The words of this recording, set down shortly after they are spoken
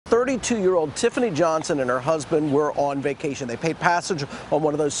32-year-old Tiffany Johnson and her husband were on vacation. They paid passage on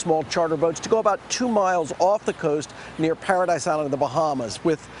one of those small charter boats to go about 2 miles off the coast near Paradise Island in the Bahamas.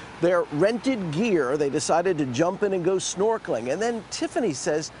 With their rented gear, they decided to jump in and go snorkeling. And then Tiffany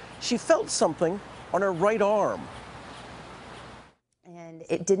says she felt something on her right arm. And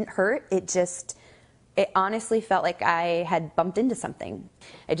it didn't hurt. It honestly felt like I had bumped into something.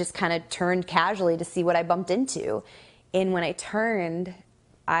 I just kind of turned casually to see what I bumped into. And when I turned,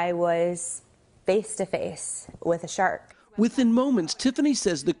 I was face to face with a shark. Within moments, Tiffany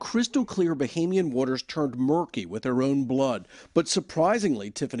says the crystal clear Bahamian waters turned murky with her own blood. But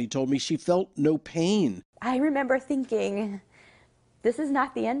surprisingly, Tiffany told me she felt no pain. I remember thinking, this is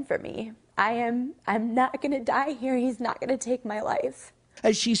not the end for me. I'm not going to die here. He's not going to take my life.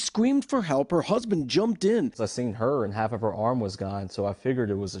 As she screamed for help, her husband jumped in. I seen her and half of her arm was gone, so I figured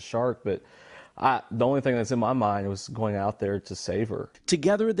it was a shark, but the only thing that's in my mind was going out there to save her.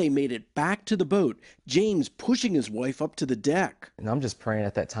 Together, they made it back to the boat, James pushing his wife up to the deck. And I'm just praying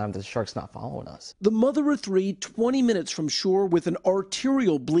at that time that the shark's not following us. The mother of three, 20 minutes from shore with an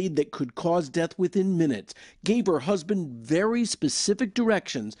arterial bleed that could cause death within minutes, gave her husband very specific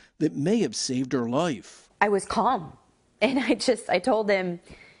directions that may have saved her life. I was calm. And I told him,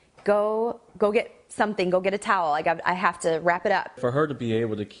 go get something, go get a towel. I have to wrap it up. For her to be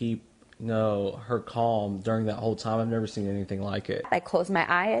able to keep, her calm during that whole time, I've never seen anything like it. I closed my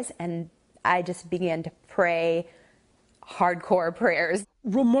eyes and I just began to pray hardcore prayers.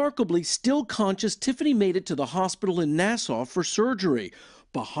 Remarkably, still conscious, Tiffany made it to the hospital in Nassau for surgery.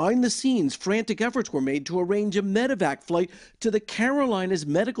 Behind the scenes, frantic efforts were made to arrange a medevac flight to the Carolinas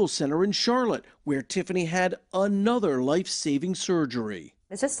Medical Center in Charlotte, where Tiffany had another life-saving surgery.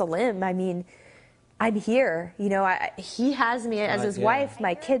 It's just a limb. I mean, I'm here. He has me as his wife.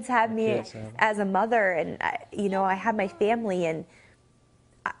 My kids have me as a mother, and I have my family, and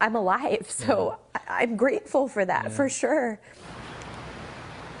I'm alive. So I'm grateful for that, for sure.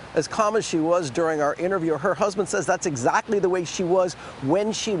 As calm as she was during our interview, her husband says that's exactly the way she was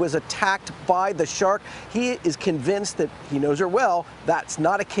when she was attacked by the shark. He is convinced that he knows her well. That's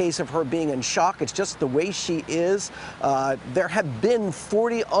not a case of her being in shock. It's just the way she is. There have been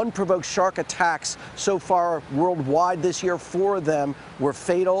 40 unprovoked shark attacks so far worldwide this year. 4 of them were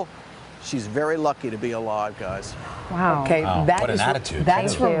fatal. She's very lucky to be alive, guys. Wow. Okay, wow. What an attitude.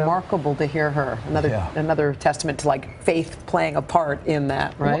 That's remarkable to hear her. Another testament to faith playing a part in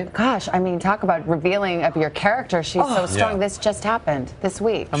that, right? Well, gosh, I mean, talk about revealing of your character. She's so strong. This just happened this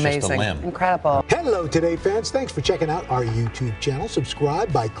week. Amazing. Incredible. Hello, Today fans. Thanks for checking out our YouTube channel.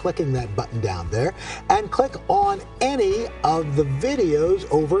 Subscribe by clicking that button down there and click on any of the videos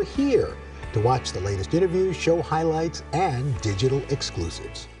over here to watch the latest interviews, show highlights, and digital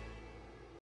exclusives.